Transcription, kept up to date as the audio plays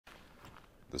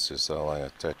This is how I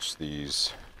attach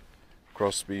these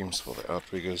cross beams for the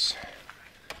Outriggers,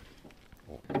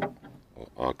 or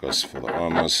Arcos for the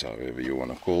armors, however you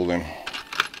want to call them.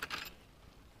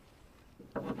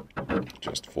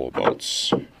 Just 4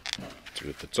 bolts, 2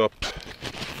 at the top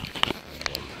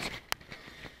and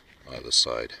 1 either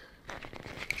side.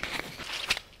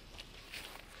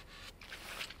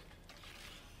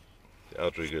 The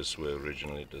Outriggers were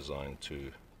originally designed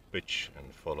to pitch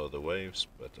and follow the waves,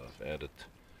 but I've added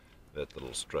that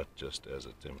little strut just as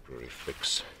a temporary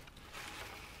fix.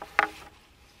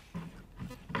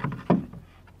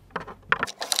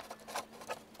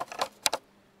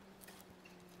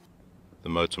 The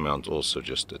motor mount also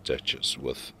just attaches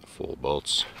with 4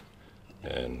 bolts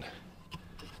and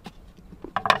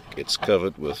gets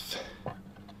covered with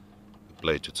a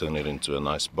plate to turn it into a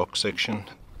nice box section.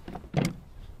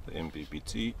 The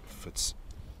MPPT fits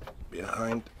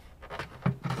behind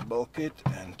the bulkhead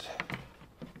and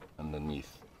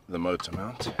underneath the motor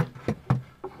mount.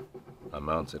 I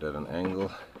mount it at an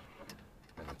angle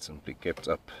and it's simply kept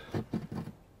up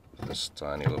with this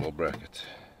tiny little bracket.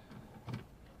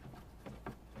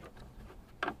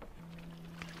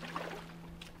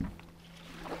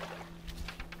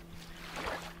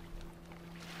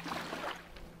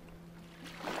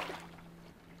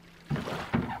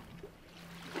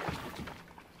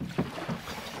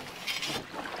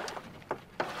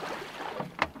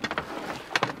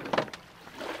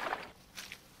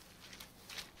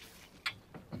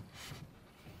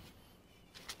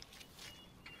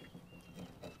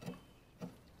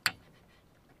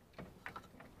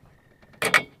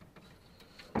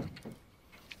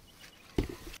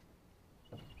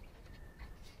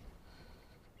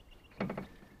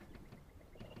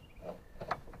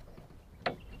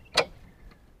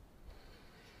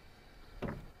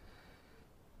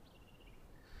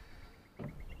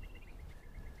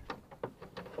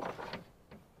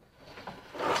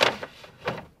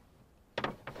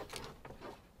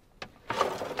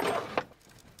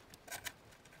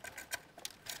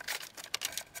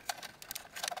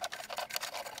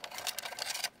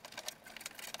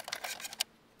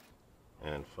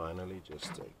 And finally,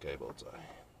 just a cable tie.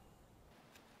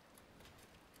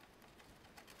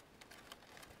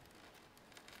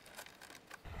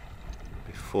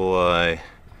 Before I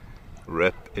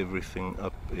wrap everything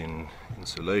up in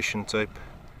insulation tape,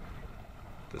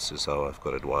 this is how I've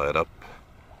got it wired up.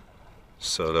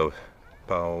 Solar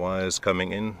power wires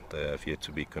coming in, they have yet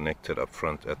to be connected up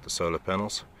front at the solar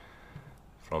panels.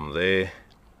 From there,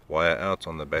 wire out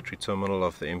on the battery terminal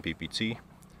of the MPPT.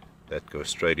 That goes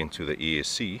straight into the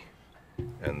ESC,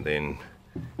 and then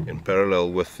in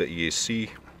parallel with the ESC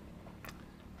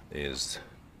is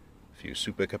a few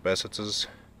supercapacitors,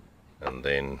 and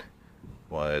then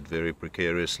wired very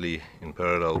precariously in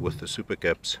parallel with the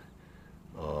supercaps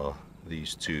are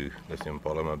these 2 lithium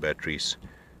polymer batteries,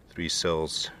 3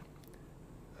 cells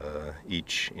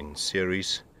each in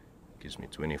series, gives me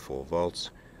 24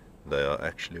 volts. They are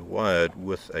actually wired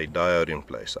with a diode in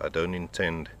place. I don't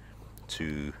intend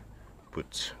to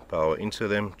put power into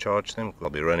them, charge them. I'll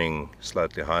be running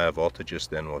slightly higher voltages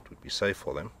than what would be safe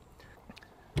for them.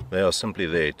 They are simply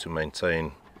there to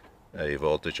maintain a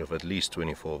voltage of at least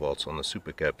 24 volts on the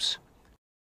supercaps.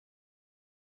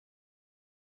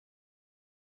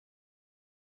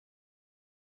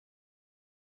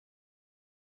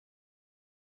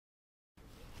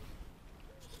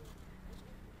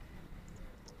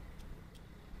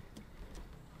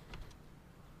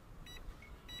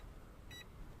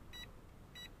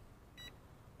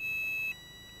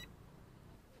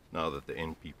 Now that the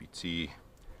MPPT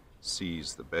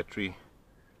sees the battery,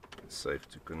 it's safe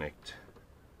to connect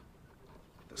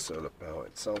the solar power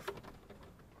itself.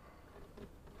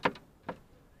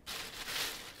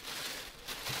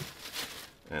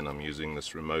 And I'm using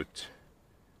this remote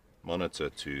monitor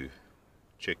to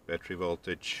check battery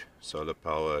voltage, solar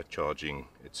power, charging,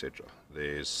 etc.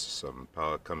 There's some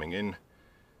power coming in,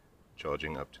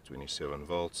 charging up to 27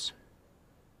 volts.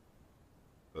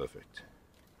 Perfect.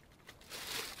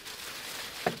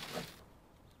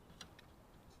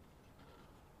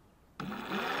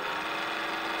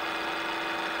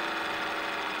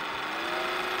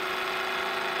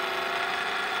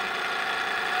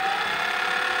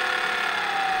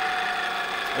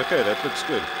 Okay, that looks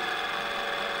good.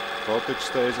 Voltage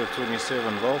stays at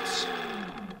 27 volts.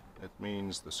 That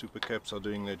means the supercaps are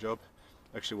doing their job.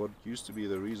 Actually, what used to be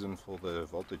the reason for the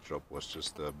voltage drop was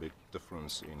just a big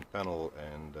difference in panel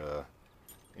and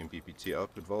MPPT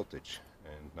output voltage.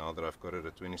 And now that I've got it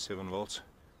at 27 volts,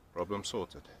 problem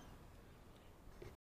sorted.